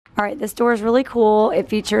All right, this door is really cool. It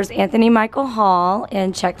features Anthony Michael Hall,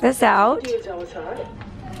 and check this out.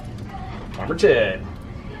 Number 10.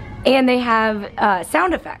 And they have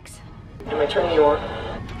sound effects. Am I turning you on?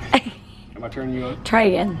 Am I turning you on? Try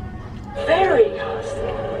again. Very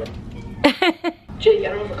costly. Jake, I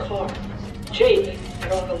don't have a car. Jake, I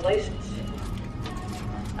don't have a license.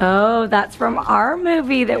 Oh, that's from our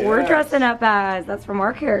movie that we're dressing up as. That's from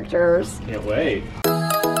our characters. Can't wait.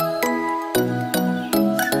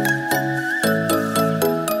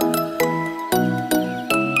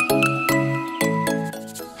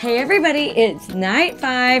 Hey everybody, it's night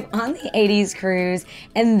 5 on the 80s cruise,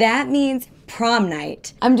 and that means prom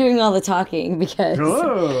night. I'm doing all the talking because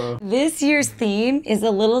this year's theme is a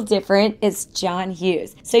little different. It's John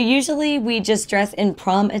Hughes. So usually we just dress in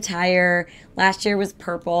prom attire. Last year was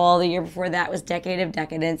purple, the year before that was Decade of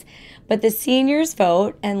Decadence. But the seniors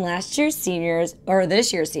vote, and last year's seniors, or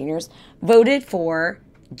this year's seniors, voted for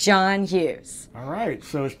John Hughes. All right,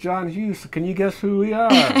 so it's John Hughes. So can you guess who we are?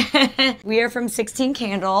 We are from 16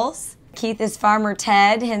 Candles. Keith is Farmer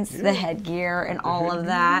Ted, hence the headgear and all of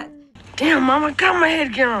that. Damn, Mom, I got my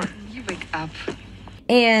headgear on. You wake up.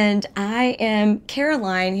 And I am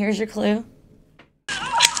Caroline. Here's your clue.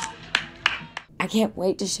 I can't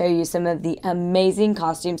wait to show you some of the amazing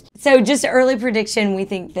costumes. So just an early prediction, we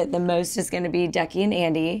think that the most is going to be Ducky and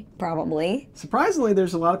Andy, probably. Surprisingly,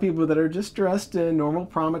 there's a lot of people that are just dressed in normal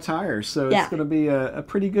prom attire. So it's going to be a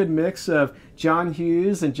pretty good mix of John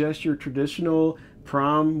Hughes and just your traditional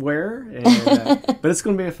prom wear. And, but it's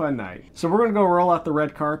going to be a fun night. So we're going to go roll out the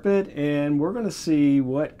red carpet, and we're going to see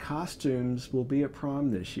what costumes will be at prom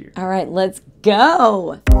this year. All right, let's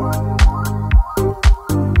go.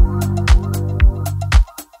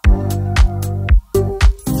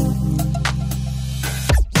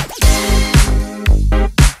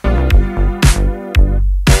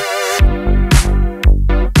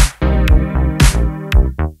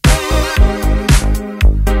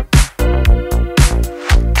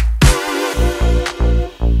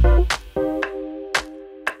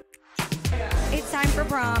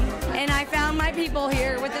 Prom, and I found my people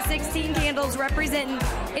here with the 16 Candles representing.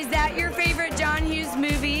 Is that your favorite John Hughes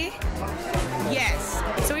movie? Yes.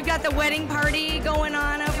 So we've got the wedding party going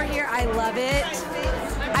on over here. I love it.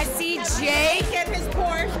 I see Jake. Get his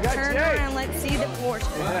Porsche. Turn around, let's see the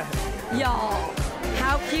Porsche. Y'all,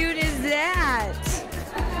 how cute is that?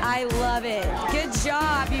 I love it. Good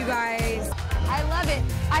job, you guys. I love it.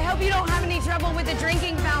 I hope you don't have any trouble with the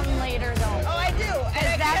drinking fountain later, though. Oh, I do.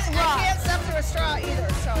 And that's rough. I can't step through a straw either,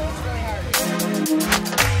 so it's really hard.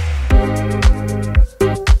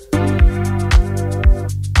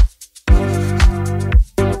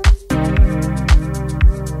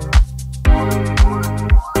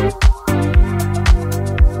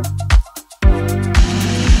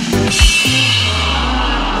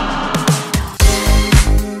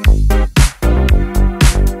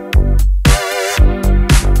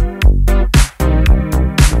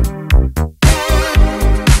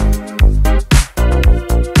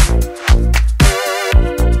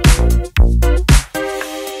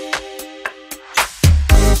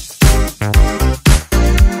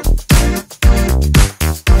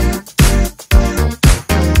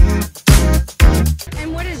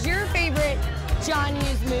 John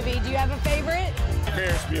Hughes movie. Do you have a favorite?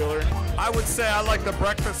 Ferris Bueller. I would say I like The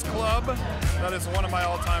Breakfast Club. That is one of my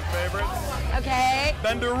all-time favorites. Okay.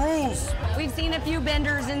 Bender Rules. We've seen a few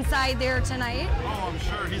Benders inside there tonight. Oh, I'm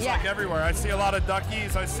sure. He's like everywhere. I see a lot of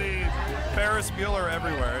Duckies. I see Ferris Bueller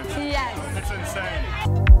everywhere. It's insane.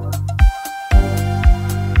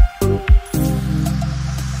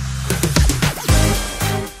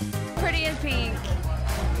 Pretty in pink.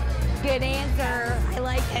 Good answer. I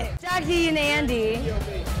like it. Ducky and Andy.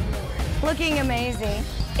 Looking amazing.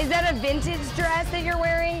 Is that a vintage dress that you're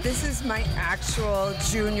wearing? This is my actual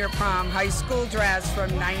junior prom high school dress from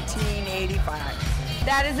 1985.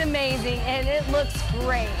 That is amazing, and it looks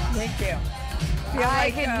great. Thank you.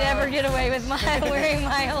 I could never get away with wearing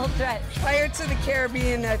my old dress. Pirates of the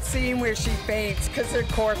Caribbean, that scene where she faints because her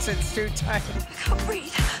corset's too tight.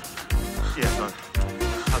 Breathe. Yes,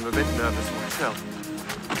 I'm a bit nervous myself.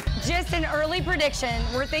 Just an early prediction.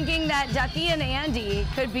 We're thinking that Ducky and Andy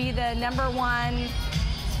could be the #1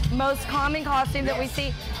 most common costume that we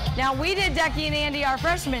see. Now, we did Ducky and Andy our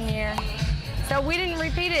freshman year, so we didn't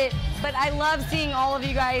repeat it, but I love seeing all of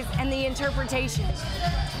you guys and the interpretation.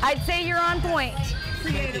 I'd say you're on point.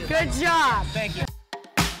 Creative. Good job. Thank you.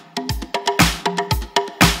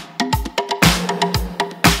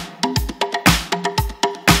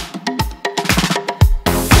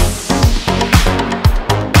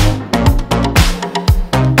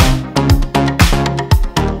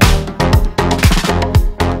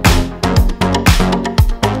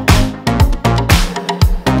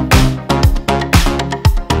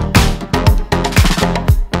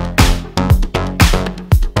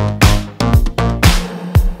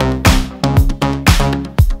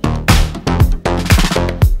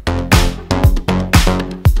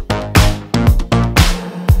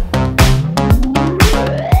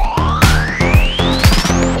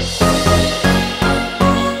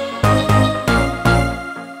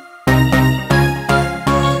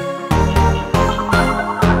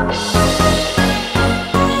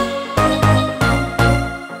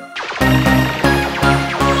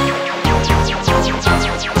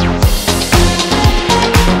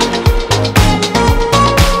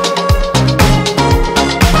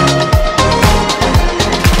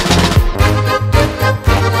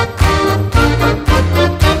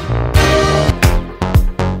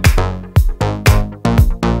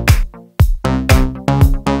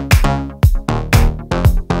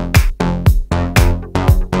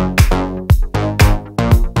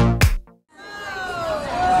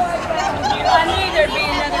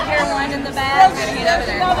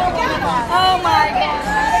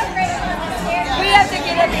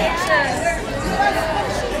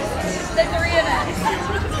 The three of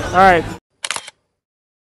us. All right.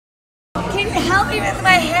 Can you help me with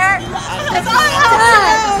my hair? That's all I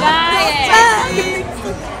have.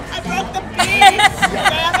 I broke the piece.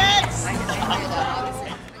 Damn it!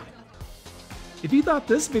 If you thought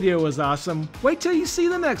this video was awesome, wait till you see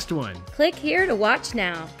the next one. Click here to watch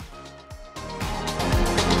now.